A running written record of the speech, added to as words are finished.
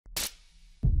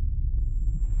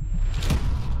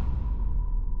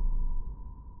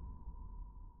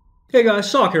Hey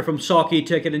guys, Sak here from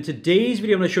SAKITECH, and in today's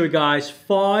video I'm going to show you guys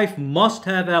 5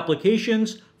 must-have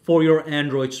applications for your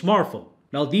Android smartphone.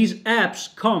 Now these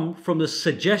apps come from the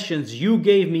suggestions you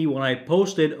gave me when I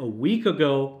posted a week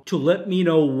ago to let me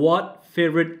know what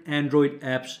favorite Android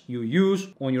apps you use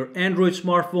on your Android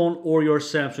smartphone or your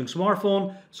Samsung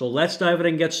smartphone. So let's dive in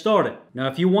and get started. Now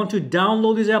if you want to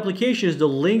download these applications, the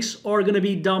links are going to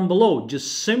be down below.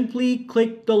 Just simply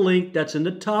click the link that's in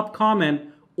the top comment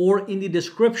or in the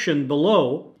description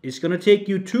below. It's going to take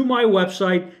you to my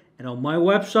website, and on my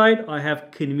website I have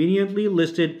conveniently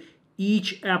listed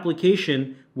each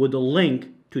application with a link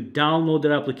to download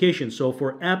that application. So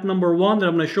for app number 1 that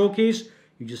I'm going to showcase,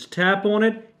 you just tap on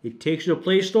it, it takes you to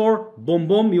Play Store, boom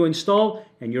boom, you install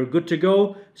and you're good to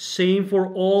go. Same for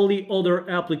all the other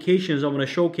applications I'm going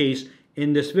to showcase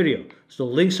in this video. So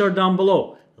the links are down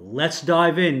below. Let's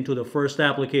dive into the first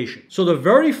application. So the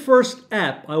very first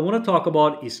app I want to talk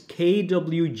about is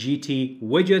KWGT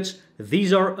widgets.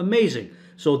 These are amazing.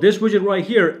 So this widget right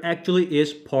here actually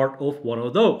is part of one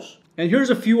of those. And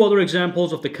here's a few other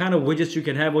examples of the kind of widgets you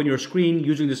can have on your screen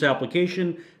using this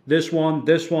application. This one,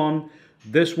 this one,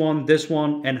 this one, this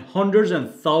one, and hundreds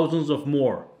and thousands of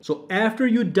more. So after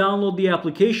you download the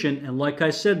application, and like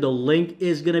I said, the link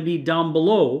is going to be down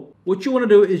below, what you want to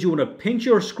do is you want to pinch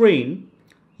your screen.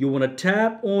 You want to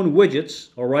tap on widgets,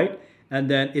 all right? And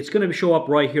then it's going to show up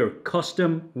right here,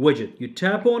 custom widget. You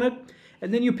tap on it,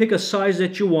 and then you pick a size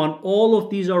that you want. All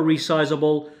of these are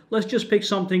resizable. Let's just pick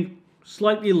something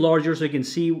slightly larger so you can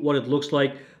see what it looks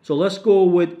like. So let's go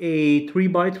with a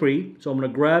 3x3. So I'm going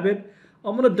to grab it.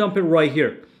 I'm going to dump it right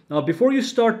here. Now, before you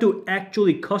start to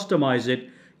actually customize it,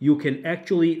 you can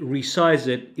actually resize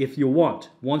it if you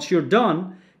want. Once you're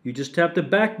done, you just tap the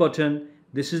back button.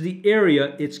 This is the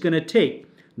area it's going to take.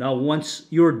 Now, once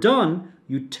you're done,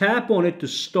 you tap on it to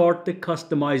start the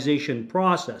customization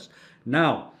process.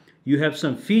 Now, you have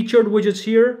some featured widgets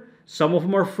here. Some of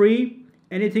them are free.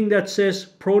 Anything that says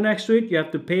Pro next to it, you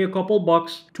have to pay a couple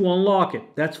bucks to unlock it.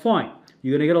 That's fine.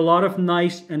 You're going to get a lot of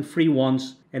nice and free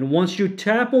ones. And once you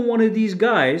tap on one of these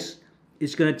guys,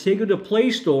 it's going to take you to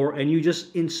Play Store and you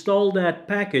just install that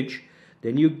package.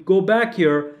 Then you go back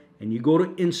here and you go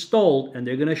to install, and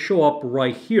they're going to show up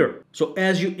right here. So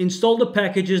as you install the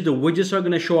packages, the widgets are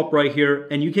going to show up right here,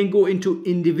 and you can go into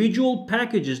individual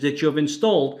packages that you have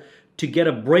installed to get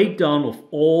a breakdown of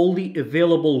all the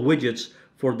available widgets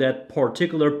for that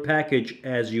particular package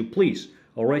as you please.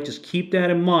 All right, just keep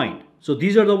that in mind. So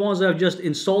these are the ones that I've just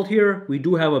installed here. We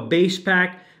do have a base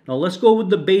pack. Now let's go with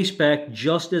the base pack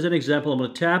just as an example. I'm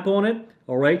going to tap on it.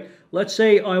 All right, let's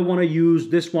say I want to use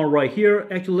this one right here.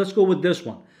 Actually, let's go with this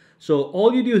one. So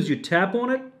all you do is you tap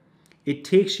on it. It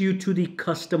takes you to the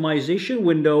customization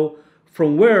window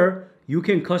from where you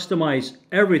can customize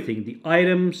everything. The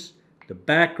items, the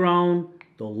background,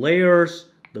 the layers,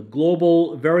 the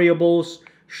global variables,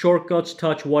 shortcuts,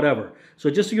 touch, whatever.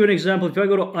 So just to give you an example, if I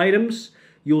go to items,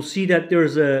 you'll see that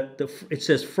there's it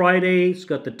says Friday. It's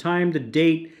got the time, the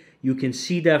date. You can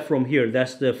see that from here.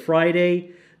 That's the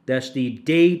Friday. That's the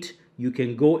date. You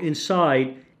can go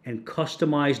inside and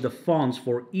customize the fonts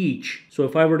for each. So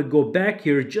if I were to go back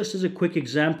here, just as a quick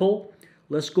example,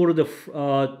 let's go to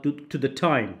the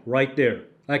time right there.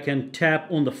 I can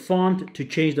tap on the font to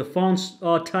change the font's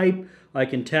type. I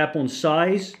can tap on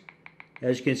size.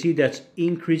 As you can see, that's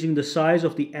increasing the size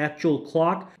of the actual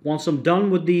clock. Once I'm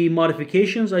done with the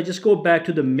modifications, I just go back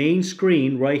to the main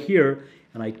screen right here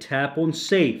and I tap on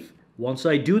save. Once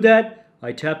I do that,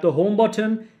 I tap the home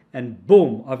button, and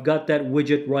boom, I've got that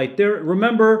widget right there.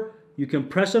 Remember, you can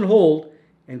press and hold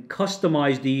and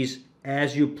customize these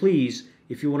as you please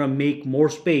if you want to make more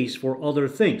space for other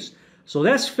things. So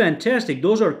that's fantastic.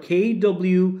 Those are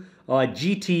KWGT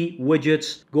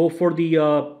widgets. Go for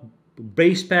the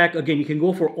base pack. Again, you can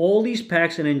go for all these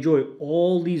packs and enjoy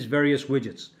all these various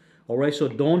widgets. All right, so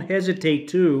don't hesitate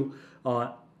to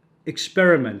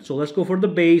experiment. So let's go for the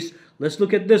base. Let's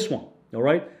look at this one. All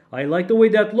right. I like the way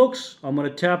that looks. I'm going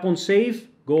to tap on save,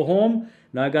 go home.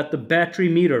 Now I got the battery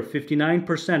meter,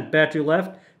 59% battery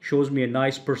left, shows me a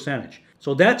nice percentage.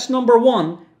 So that's number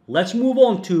 1. Let's move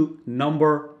on to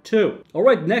number 2. All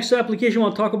right, next application I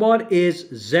want to talk about is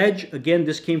Zedge. Again,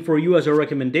 this came for you as a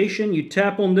recommendation. You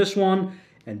tap on this one,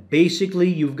 and basically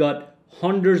you've got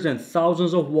hundreds and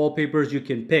thousands of wallpapers you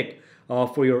can pick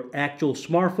for your actual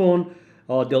smartphone.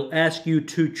 They'll ask you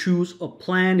to choose a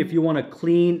plan if you want a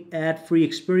clean, ad-free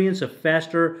experience, a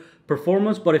faster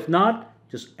performance. But if not,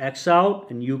 just X out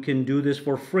and you can do this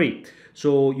for free.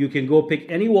 So you can go pick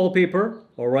any wallpaper,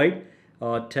 all right?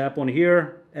 Tap on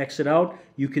here, exit out.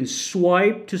 You can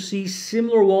swipe to see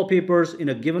similar wallpapers in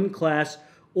a given class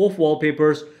of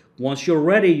wallpapers. Once you're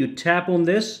ready, you tap on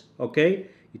this, okay?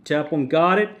 You tap on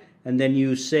got it, and then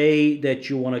you say that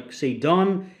you want to say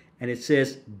done, and it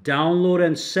says download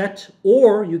and set,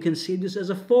 or you can save this as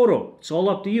a photo. It's all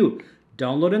up to you.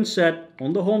 Download and set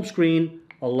on the home screen,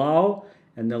 allow,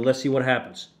 and then let's see what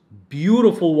happens.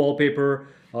 Beautiful wallpaper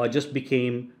just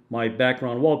became my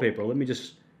background wallpaper. Let me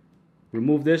just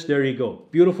remove this. There you go.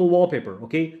 Beautiful wallpaper,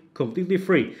 okay? Completely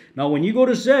free. Now, when you go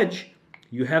to Zedge,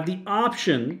 you have the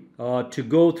option to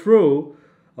go through.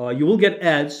 You will get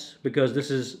ads because this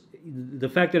is the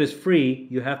fact that it's free.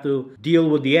 You have to deal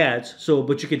with the ads. So,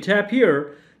 but you can tap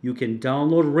here. You can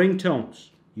download ringtones.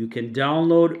 You can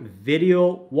download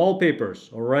video wallpapers.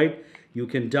 All right. You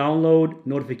can download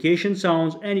notification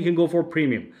sounds, and you can go for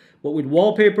premium. But with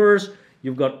wallpapers,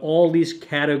 you've got all these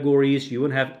categories. You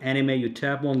wouldn't have anime. You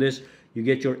tap on this, you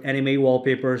get your anime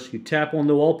wallpapers. You tap on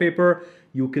the wallpaper,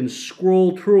 you can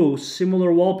scroll through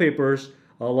similar wallpapers,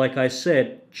 like I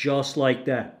said, just like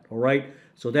that. All right,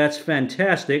 so that's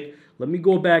fantastic. Let me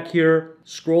go back here,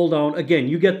 scroll down. Again,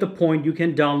 you get the point. You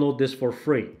can download this for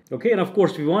free. Okay, and of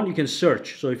course, if you want, you can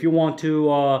search. So if you want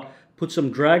to put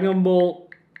some Dragon Ball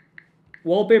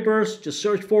wallpapers, just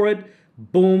search for it.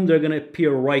 Boom, they're going to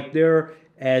appear right there,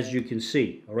 as you can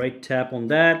see. All right, tap on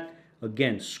that.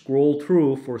 Again, scroll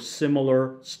through for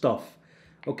similar stuff.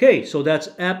 Okay, so that's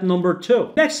app number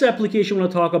 2. Next application I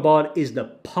want to talk about is the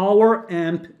Power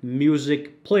Amp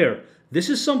Music Player. This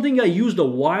is something I used a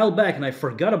while back and I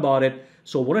forgot about it.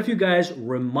 So one of you guys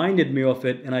reminded me of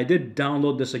it, and I did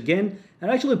download this again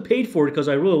and I actually paid for it because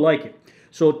I really like it.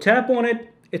 So tap on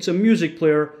it. It's a music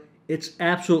player. It's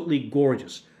absolutely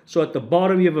gorgeous. So at the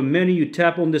bottom you have a menu. You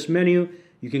tap on this menu.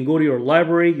 You can go to your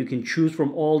library. You can choose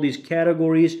from all these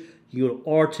categories. You go to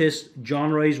artists,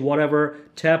 genres, whatever.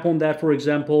 Tap on that, for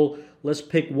example. Let's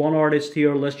pick one artist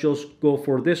here. Let's just go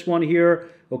for this one here,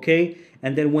 okay?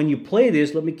 And then when you play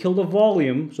this, let me kill the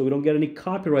volume so we don't get any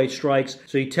copyright strikes.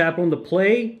 So you tap on the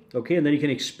play, okay, and then you can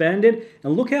expand it.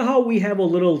 And look at how we have a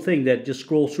little thing that just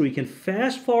scrolls through. You can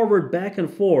fast forward back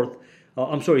and forth.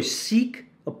 Seek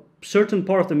a certain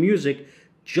part of the music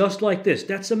just like this.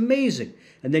 That's amazing.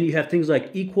 And then you have things like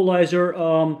equalizer.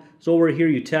 So over here,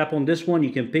 you tap on this one.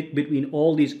 You can pick between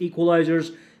all these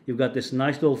equalizers. You've got this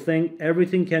nice little thing.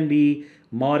 Everything can be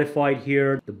modified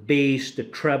here. The bass, the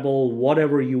treble,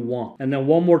 whatever you want. And then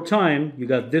one more time, you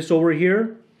got this over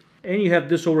here. And you have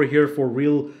this over here for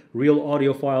real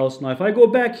audio files. Now, if I go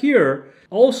back here,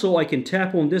 also I can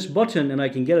tap on this button and I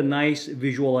can get a nice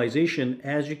visualization,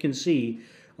 as you can see,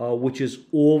 which is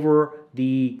over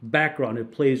the background.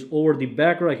 It plays over the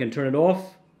background. I can turn it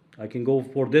off. I can go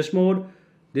for this mode.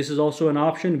 This is also an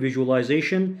option,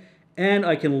 visualization. And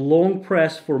I can long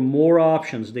press for more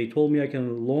options. They told me I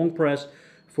can long press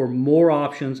for more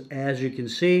options, as you can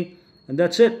see. And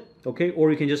that's it, okay?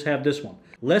 Or you can just have this one.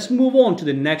 Let's move on to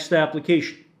the next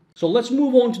application. So let's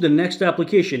move on to the next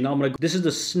application. Now this is the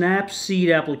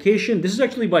Snapseed application. This is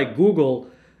actually by Google.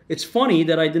 It's funny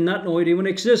that I did not know it even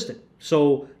existed.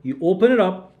 So you open it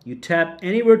up, you tap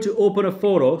anywhere to open a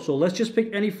photo. So let's just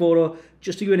pick any photo.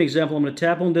 Just to give you an example, I'm going to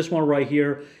tap on this one right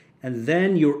here. And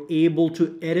then you're able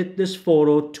to edit this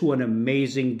photo to an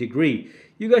amazing degree.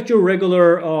 You got your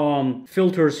regular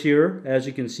filters here, as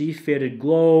you can see, faded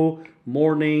glow,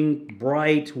 morning,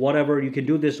 bright, whatever. You can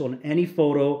do this on any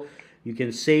photo. You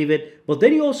can save it. But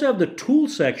then you also have the tool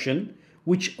section,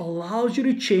 which allows you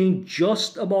to change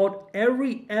just about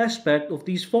every aspect of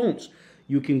these phones.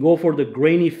 You can go for the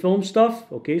grainy film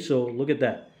stuff. Okay, so look at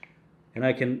that. And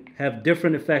I can have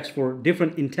different effects for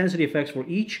different intensity effects for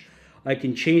each. I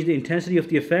can change the intensity of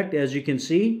the effect, as you can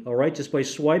see, all right, just by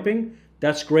swiping.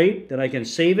 That's great. Then I can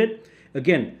save it.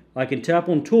 Again, I can tap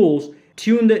on tools,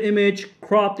 tune the image,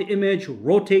 crop the image,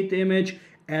 rotate the image,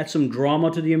 add some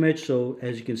drama to the image. So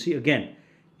as you can see, again,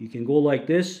 you can go like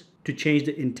this to change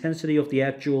the intensity of the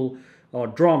actual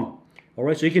drama. All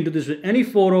right, so you can do this with any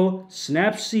photo.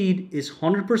 Snapseed is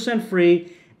 100%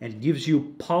 free and gives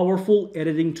you powerful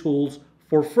editing tools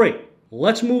for free.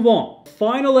 Let's move on.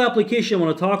 Final application I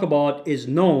want to talk about is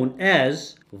known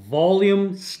as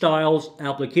Volume Styles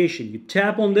application. You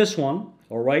tap on this one,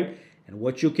 all right? And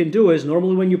what you can do is,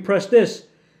 normally when you press this,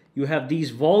 you have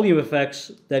these volume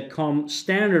effects that come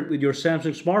standard with your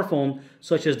Samsung smartphone,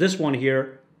 such as this one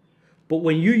here. But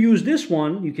when you use this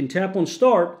one, you can tap on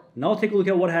Start. Now take a look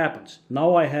at what happens.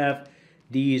 Now I have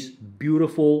these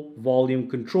beautiful volume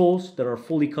controls that are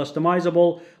fully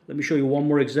customizable. Let me show you one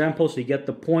more example so you get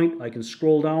the point. I can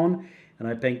scroll down and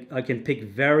I can pick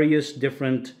various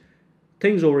different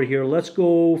things over here. Let's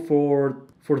go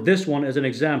for this one as an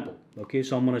example. Okay,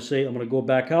 so I'm going to go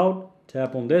back out,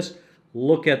 tap on this.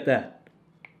 Look at that.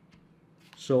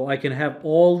 So I can have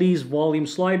all these volume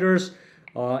sliders.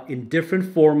 in different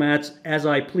formats as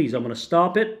I please. I'm going to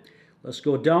stop it. Let's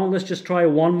go down. Let's just try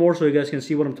one more so you guys can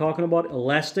see what I'm talking about.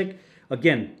 Elastic.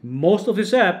 Again, most of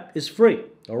this app is free.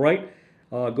 All right.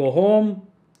 Go home.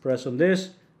 Press on this.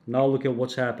 Now look at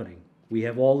what's happening. We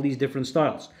have all these different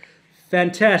styles.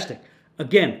 Fantastic.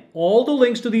 Again, all the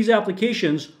links to these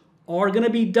applications are going to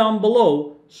be down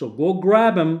below. So go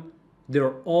grab them.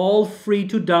 They're all free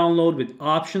to download with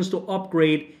options to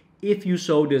upgrade if you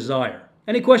so desire.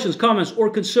 Any questions, comments, or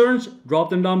concerns, drop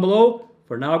them down below.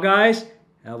 For now, guys,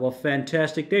 have a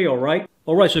fantastic day, all right?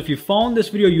 All right, so if you found this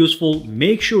video useful,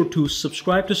 make sure to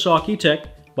subscribe to SAKITECH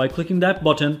by clicking that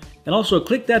button, and also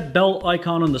click that bell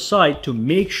icon on the side to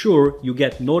make sure you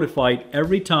get notified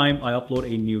every time I upload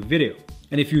a new video.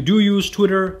 And if you do use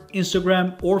Twitter,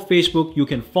 Instagram, or Facebook, you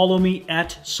can follow me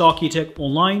at SAKITECH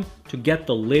online to get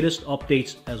the latest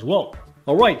updates as well.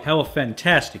 All right, have a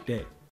fantastic day.